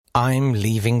I'm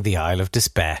leaving the Isle of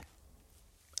Despair.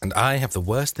 And I have the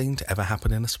worst thing to ever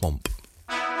happen in a swamp.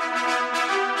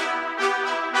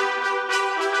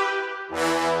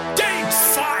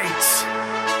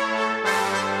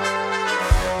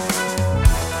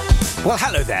 Well,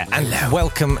 hello there, and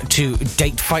welcome to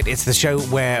Date Fight. It's the show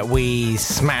where we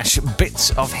smash bits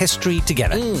of history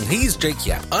together. He's Jake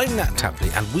Yapp, I'm Natt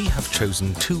Tapley, and we have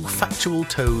chosen two factual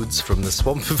toads from the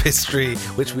swamp of history,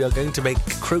 which we are going to make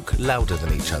croak louder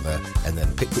than each other, and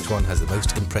then pick which one has the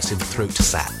most impressive throat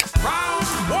sack. Round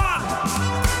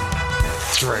one!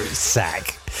 Throat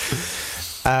sack.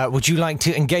 Would you like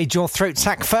to engage your throat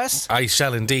sack first? I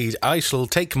shall indeed. I shall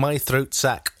take my throat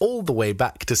sack all the way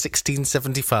back to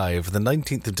 1675, the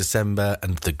 19th of December,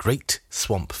 and the Great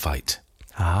Swamp Fight.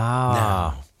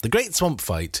 Now, the Great Swamp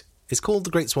Fight is called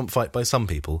the Great Swamp Fight by some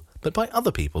people, but by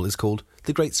other people is called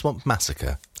the Great Swamp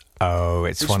Massacre. Oh,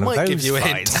 it's one of those fights. Which might give you a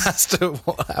fights. hint as to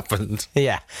what happened.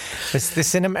 Yeah. Is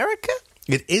this in America?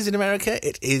 It is in America.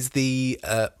 It is the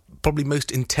probably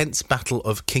most intense battle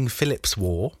of King Philip's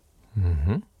War.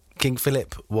 Mm-hmm. King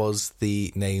Philip was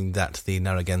the name that the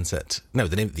Narragansett... No,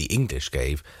 the name that the English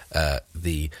gave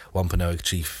the Wampanoag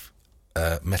chief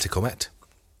Metacomet,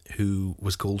 who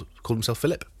was called himself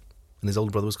Philip, and his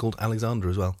older brother was called Alexander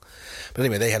as well. But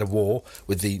anyway, they had a war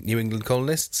with the New England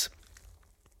colonists,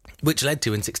 which led to,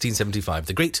 in 1675,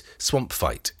 the Great Swamp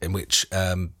Fight, in which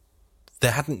there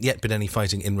hadn't yet been any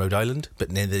fighting in Rhode Island,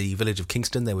 but near the village of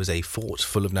Kingston there was a fort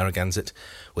full of Narragansett,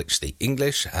 which the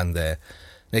English and their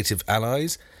native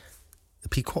allies, the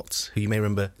Pequots, who you may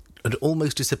remember had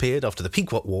almost disappeared after the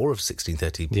Pequot War of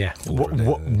 1630. Yeah.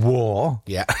 War?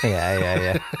 Yeah.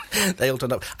 Yeah. They all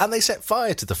turned up. And they set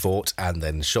fire to the fort and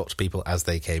then shot people as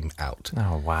they came out.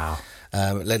 Oh, wow.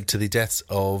 It led to the deaths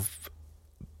of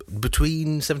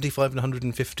between 75 and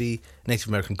 150 Native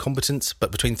American combatants,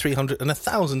 but between 300 and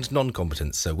 1,000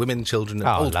 non-combatants, so women, children and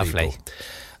old lovely.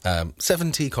 people.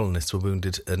 70 colonists were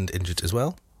wounded and injured as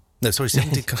well. No, sorry,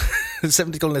 70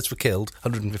 colonists were killed,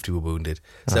 150 were wounded.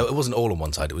 So it wasn't all on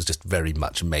one side, it was just very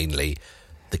much mainly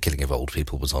the killing of old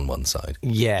people was on one side.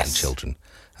 Yes. And children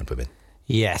and women.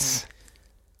 Yes.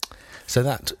 So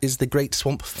that is the Great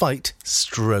Swamp Fight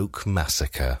 /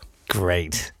 Massacre.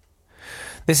 Great.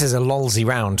 This is a lolsy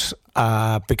round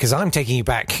because I'm taking you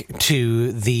back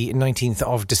to the 19th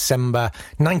of December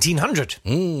 1900.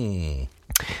 When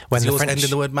When does the yours French... end in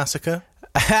the word massacre?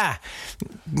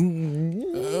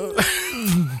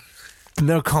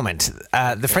 No comment.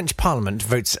 The French Parliament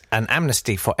votes an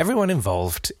amnesty for everyone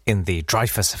involved in the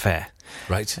Dreyfuss affair.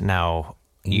 Right. Now,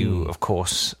 you, of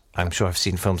course, I'm sure have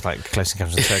seen films like Close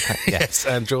Encounters of the Third Kind. Yeah. Yes,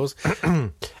 and Jaws.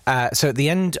 So at the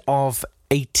end of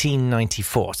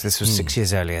 1894, so this was 6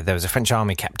 years earlier, there was a French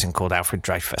army captain called Alfred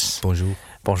Dreyfuss. Bonjour.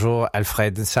 Bonjour,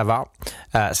 Alfred, ça va?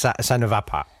 Ça ne va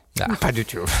pas. Pas du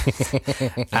tout.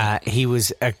 He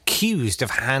was accused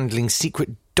of handling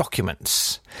secret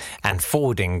documents and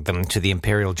forwarding them to the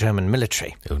Imperial German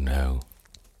military. Oh, no.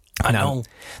 Now,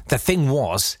 the thing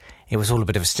was, it was all a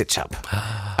bit of a stitch-up.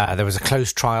 There was a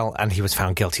closed trial, and he was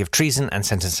found guilty of treason and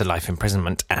sentenced to life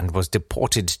imprisonment and was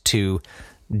deported to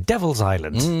Devil's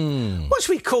Island. What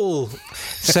should we call...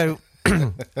 So,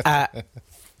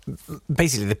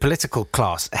 basically, the political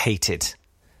class hated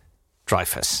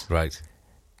Dreyfuss. Right.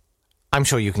 I'm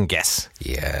sure you can guess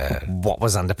what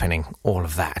was underpinning all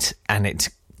of that. And it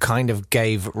kind of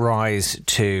gave rise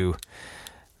to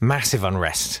massive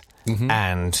unrest.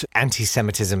 And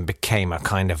anti-Semitism became a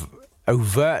kind of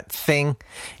overt thing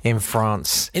in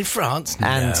France. In France?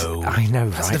 And no. I know,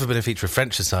 That's right? never been a feature of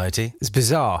French society. It's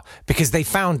bizarre because they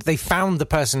found the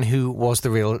person who was the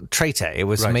real traitor. It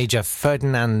was Major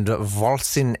Ferdinand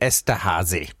Volsin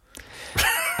Esterhazy,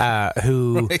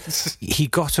 who he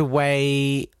got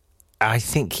away. I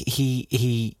think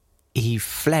he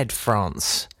fled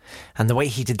France, and the way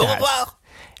he did that,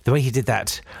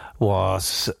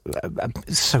 was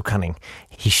so cunning.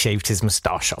 He shaved his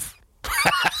moustache off.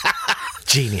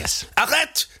 Genius.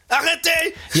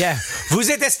 Arrêtez! Yeah. Vous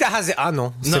êtes Esterhazy. Ah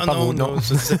non, c'est pas vous. Non,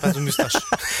 c'est pas une moustache.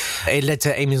 It led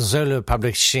to Émile Zola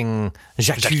publishing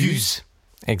J'accuse.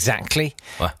 Exactly.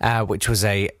 Which was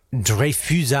a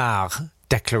Dreyfusard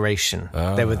declaration.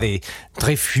 There were the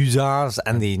Dreyfusards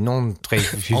and the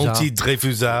non-Dreyfusards.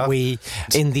 Anti-Dreyfusard.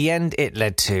 In the end, it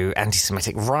led to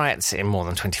anti-Semitic riots in more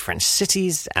than 20 French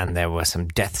cities, and there were some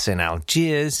deaths in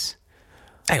Algiers.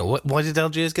 Hey, why did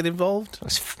Algiers get involved?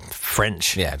 It's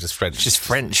French. Yeah, just French. Just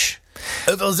French.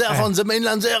 Over there on the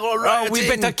mainland, they're all rioting. We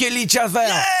better kill each other.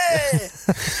 Yeah!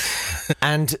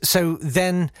 And so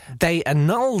then they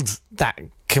annulled that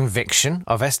conviction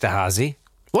of Esterhazy.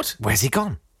 What? Where's he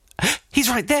gone? He's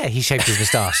right there. He shaved his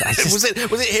moustache. Was it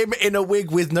him in a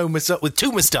wig with with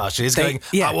 2 moustaches going,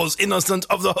 I was innocent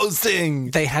of the whole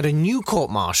thing? They had a new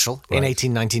court-martial in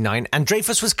 1899, and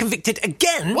Dreyfuss was convicted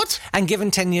again. What? And given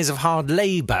 10 years of hard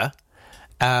labour,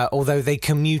 although they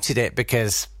commuted it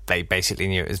because they basically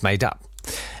knew it was made up.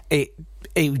 It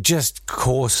just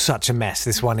caused such a mess,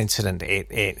 this one incident.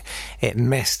 It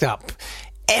messed up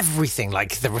everything,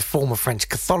 like the reform of French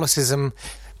Catholicism,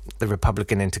 the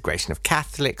Republican integration of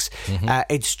Catholics.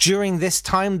 It's during this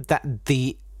time that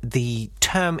the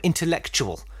term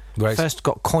intellectual first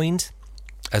got coined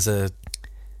as a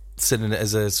synonym,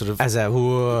 as a sort of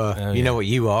know what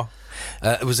you are.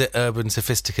 Was it urban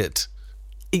sophisticate?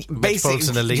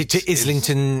 Basically, elite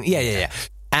Islington, yeah.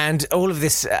 And all of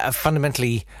this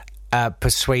fundamentally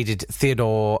persuaded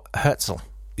Theodor Herzl,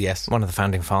 one of the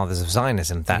founding fathers of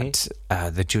Zionism, that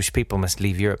the Jewish people must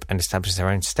leave Europe and establish their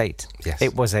own state. Yes.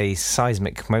 It was a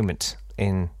seismic moment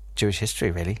in Jewish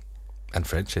history, really. And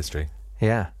French history.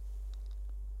 Yeah.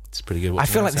 It's pretty good. I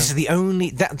feel like this is the only...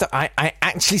 that I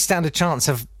actually stand a chance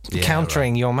of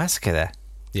countering your massacre there.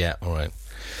 Yeah, all right.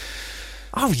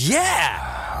 Oh,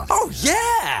 yeah! Oh,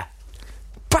 yeah!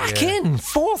 Back in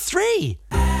 4-3.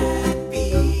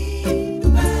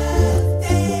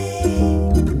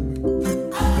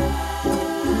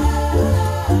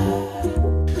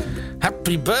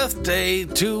 Happy birthday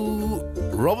to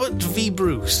Robert V.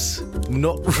 Bruce.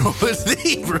 Not Robert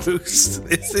V. Bruce.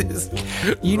 This is...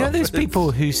 You know those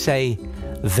people who say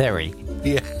very?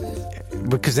 Yeah.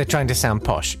 Because they're trying to sound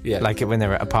posh. Yeah. Like when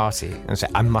they're at a party. And say,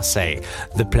 I must say,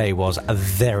 the play was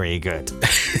very good.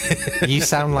 You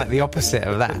sound like the opposite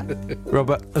of that.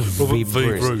 Robert V.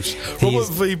 Bruce. Robert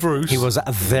V. Bruce. He was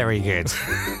very good.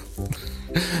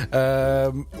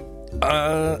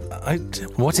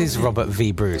 What is Robert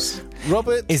V. Bruce?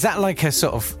 Is that like a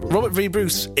sort of... Robert V.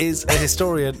 Bruce is a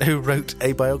historian who wrote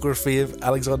a biography of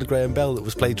Alexander Graham Bell that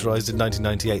was plagiarised in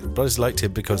 1998. But I just liked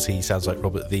him because he sounds like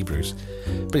Robert V. Bruce.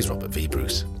 But he's Robert V.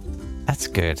 Bruce. That's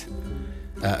good.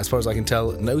 As far as I can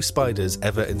tell, no spiders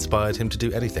ever inspired him to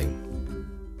do anything.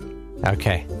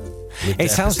 Okay. It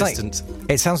sounds like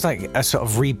a sort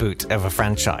of reboot of a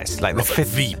franchise, like Robert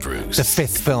V. Bruce. The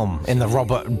 5th film in the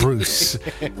Robert Bruce.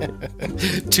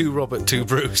 To Robert to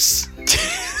Bruce.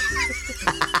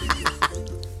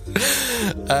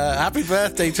 Happy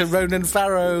birthday to Ronan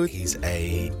Farrow. He's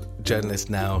a journalist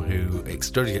now who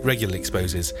regularly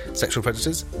exposes sexual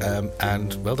predators,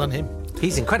 and well done him.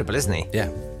 He's incredible, isn't he? Yeah,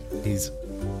 he's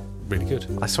really good.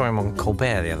 I saw him on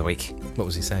Colbert the other week. What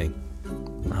was he saying?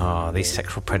 Oh, these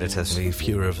sexual predators. The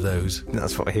fewer of those.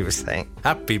 That's what he was saying.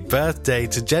 Happy birthday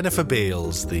to Jennifer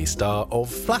Beals, the star of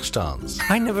Flashdance.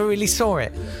 I never really saw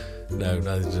it. No,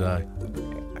 neither did I.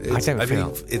 I think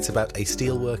it's about a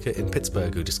steelworker in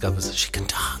Pittsburgh who discovers she can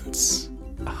dance.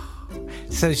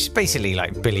 So she's basically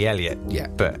like Billy Elliot. Yeah,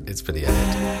 but it's Billy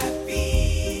Elliot.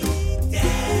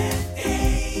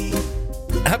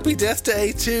 Happy Death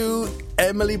Day to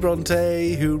Emily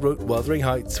Bronte, who wrote Wuthering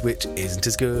Heights, which isn't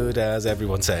as good as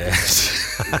everyone says.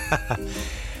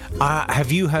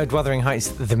 Have you heard Wuthering Heights,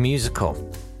 the musical?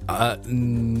 Do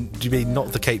you mean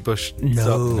not the Kate Bush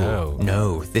song?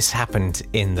 No. This happened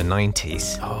in the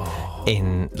 90s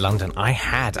in London. I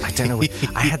had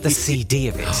the CD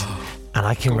of it, and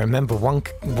I can remember one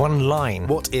line.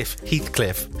 What if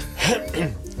Heathcliff?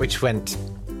 Which went...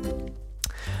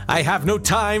 I have no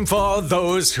time for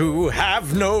those who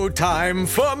have no time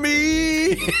for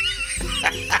me.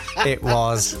 It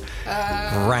was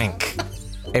rank.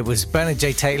 It was Bernard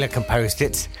J. Taylor composed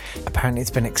it. Apparently it's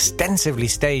been extensively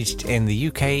staged in the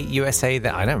UK, USA,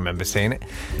 I don't remember seeing it.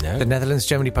 No. The Netherlands,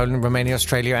 Germany, Poland, Romania,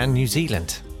 Australia and New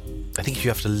Zealand. I think if you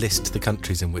have to list the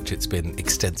countries in which it's been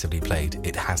extensively played,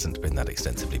 it hasn't been that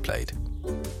extensively played.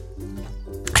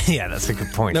 Yeah, that's a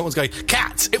good point. No one's going,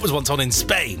 Cats! It was once on in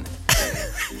Spain!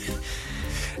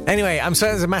 Anyway, I'm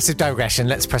sorry, there's a massive digression.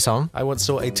 Let's press on. I once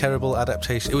saw a terrible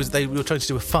adaptation. They were trying to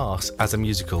do a farce as a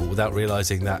musical without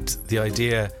realising that the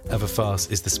idea of a farce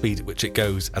is the speed at which it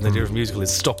goes, and the idea of a musical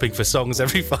is stopping for songs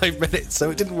every 5 minutes,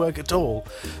 so it didn't work at all.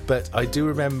 But I do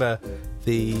remember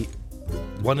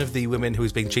one of the women who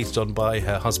was being cheated on by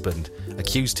her husband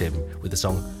accused him with the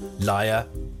song Liar.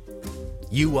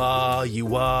 You are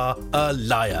a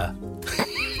liar.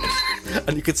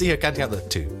 And you could see her counting out the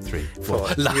 2, 3, 4.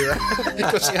 Liar.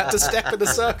 Because she had to step in a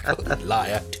circle.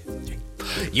 Liar. 2,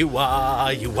 3. You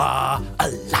are a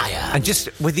liar. And just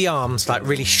with the arms, like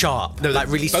really sharp, like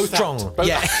really strong. Both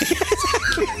yeah. out.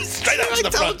 Straight out to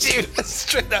the front.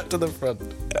 Straight out to the front.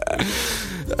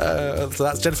 So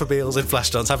that's Jennifer Beals in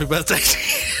Flashdance. Happy birthday.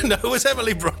 No, it was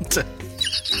Emily Bronte.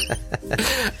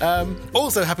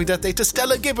 Also, happy death day to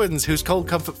Stella Gibbons, whose Cold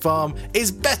Comfort Farm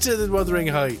is better than Wuthering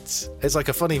Heights. It's like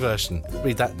a funny version.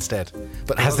 Read that instead.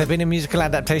 But Has there been a musical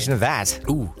adaptation of that?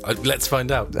 Ooh, let's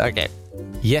find out. Okay.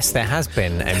 Yes, there has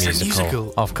been a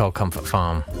musical of Cold Comfort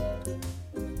Farm.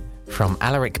 From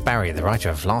Alaric Barry, the writer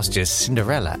of last year's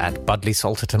Cinderella at Budley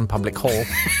Salterton Public Hall.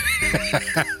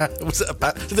 Was it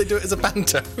did they do it as a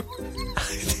banter?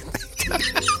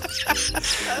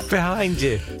 Behind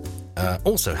you.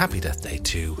 Also, happy death day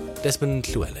to Desmond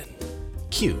Llewellyn,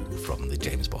 Q from the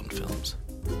James Bond films.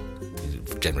 He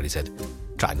generally said,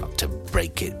 "Try not to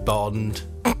break it, Bond."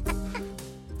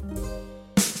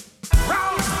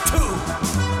 Round 2.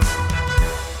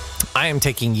 I am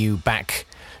taking you back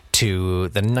to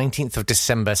the 19th of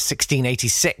December,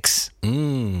 1686.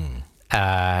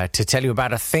 To tell you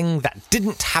about a thing that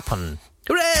didn't happen.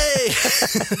 Hooray!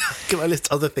 Can I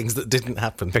list other things that didn't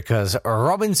happen? Because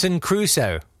Robinson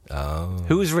Crusoe,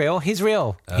 who is real, he's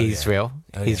real. He's real.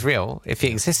 He's real. If he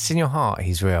exists in your heart,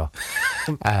 he's real.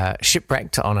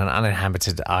 Shipwrecked on an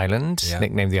uninhabited island,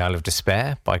 nicknamed the Isle of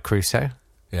Despair by Crusoe.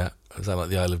 Yeah, was that like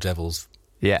the Isle of Devils?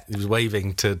 Yeah. He was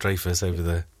waving to Dreyfuss over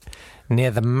there.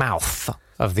 Near the mouth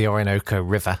of the Orinoco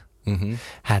River.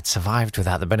 Had survived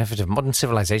without the benefit of modern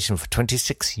civilization for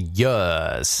 26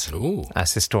 years,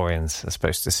 as historians are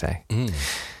supposed to say.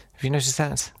 Have you noticed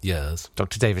that? Years.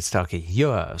 Dr. David Starkey,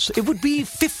 years. It would be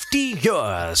 50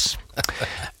 years.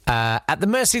 At the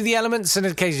mercy of the elements and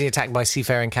occasionally attacked by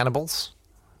seafaring cannibals.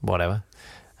 Whatever.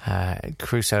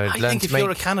 Crusoe had I learned think to if make...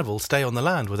 you're a cannibal, stay on the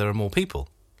land where there are more people.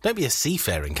 Don't be a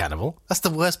seafaring cannibal. That's the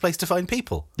worst place to find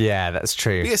people. Yeah, that's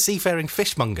true. Be a seafaring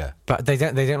fishmonger. But they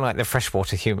don't like the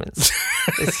freshwater humans.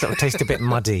 They sort of taste a bit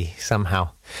muddy somehow.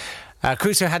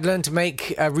 Crusoe had learned to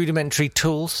make rudimentary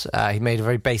tools. He made a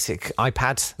very basic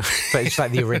iPad, but it's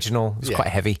like the original. It's quite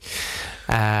heavy.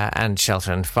 And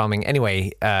shelter and farming.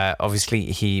 Anyway, obviously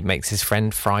he makes his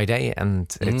friend Friday,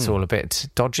 and it's all a bit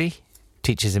dodgy.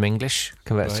 Teaches him English,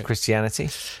 converts to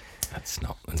Christianity. That's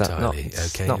not entirely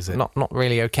okay, is it? Not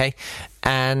really okay.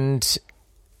 And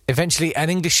eventually an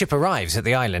English ship arrives at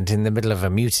the island in the middle of a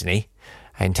mutiny,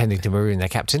 intending to maroon their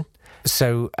captain.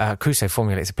 So Crusoe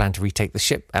formulates a plan to retake the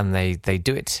ship, and they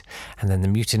do it. And then the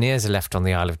mutineers are left on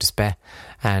the Isle of Despair,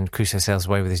 and Crusoe sails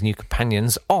away with his new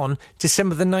companions on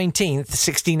December the 19th,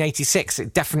 1686.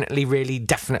 It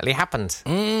definitely happened.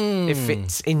 If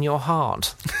it's in your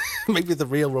heart. Maybe the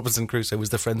real Robinson Crusoe was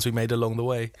the friends we made along the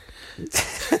way.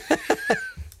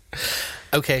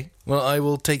 Okay, well, I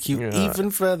will take you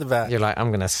even further back. You're like,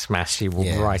 I'm going to smash you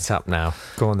right up now.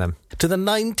 Go on then. To the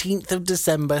 19th of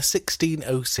December,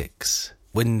 1606,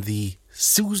 when the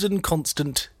Susan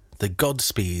Constant, the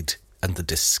Godspeed, and the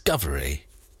Discovery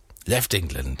left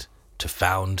England to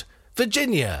found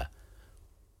Virginia.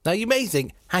 Now, you may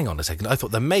think, hang on a second, I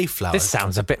thought the Mayflower... This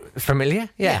sounds a bit familiar,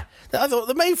 yeah. I thought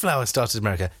the Mayflower started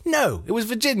America. No, it was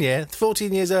Virginia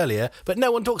 14 years earlier, but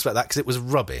no one talks about that because it was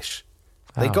rubbish.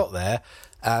 They got there,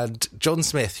 and John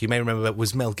Smith, you may remember,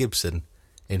 was Mel Gibson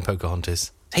in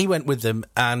Pocahontas. He went with them,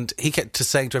 and he kept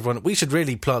saying to everyone, we should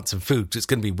really plant some food because it's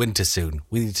going to be winter soon.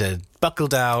 We need to buckle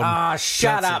down.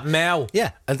 Shut up, Mel.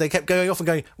 Yeah, and they kept going off and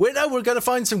going, we're going to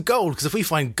find some gold, because if we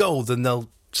find gold, then they'll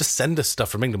just send us stuff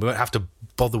from England. We won't have to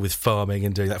bother with farming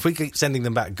and doing that. If we keep sending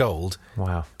them back gold,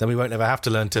 then we won't ever have to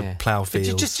learn to plough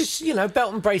fields. Just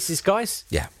belt and braces, guys.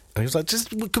 Yeah. And he was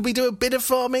like, could we do a bit of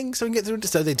farming so we can get through it?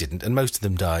 So they didn't, and most of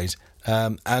them died.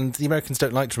 And the Americans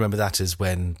don't like to remember that as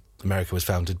when America was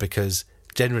founded, because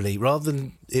generally, rather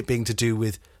than it being to do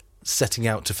with setting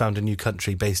out to found a new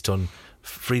country based on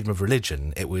freedom of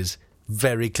religion, it was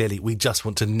very clearly, we just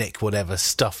want to nick whatever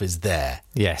stuff is there.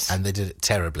 Yes. And they did it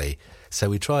terribly. So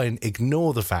we try and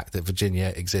ignore the fact that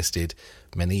Virginia existed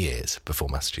many years before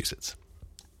Massachusetts.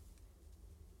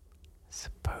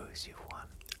 Suppose you've won.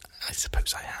 I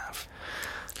suppose I have.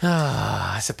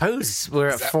 I suppose we're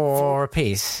at 4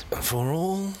 apiece. For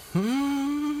all?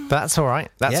 That's all right.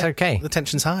 That's okay. The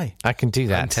tension's high. I can do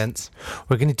that. Intense.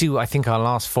 We're going to do, I think, our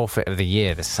last forfeit of the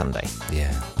year this Sunday.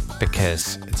 Yeah.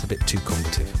 Because it's a bit too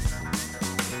combative.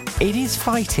 It is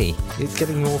fighty. It's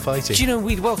getting more fighty. Do you know,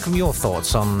 we'd welcome your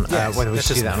thoughts on whether we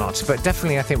should do that or not. But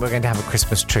definitely, I think we're going to have a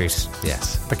Christmas truce.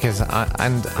 Yes. Because I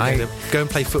go and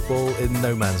play football in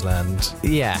no man's land.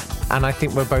 Yeah. And I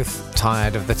think we're both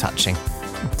tired of the touching.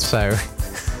 So,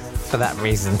 for that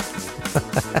reason,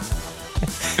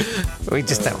 we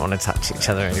just don't want to touch each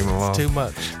other anymore. It's too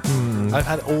much. I've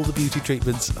had all the beauty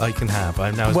treatments I can have.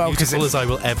 I'm now as beautiful as I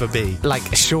will ever be.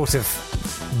 Like, short of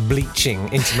bleaching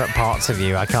intimate parts of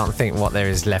you, I can't think what there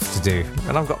is left to do.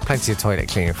 And I've got plenty of toilet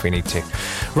cleaning if we need to.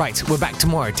 Right, we're back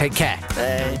tomorrow. Take care.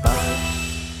 Hey, bye.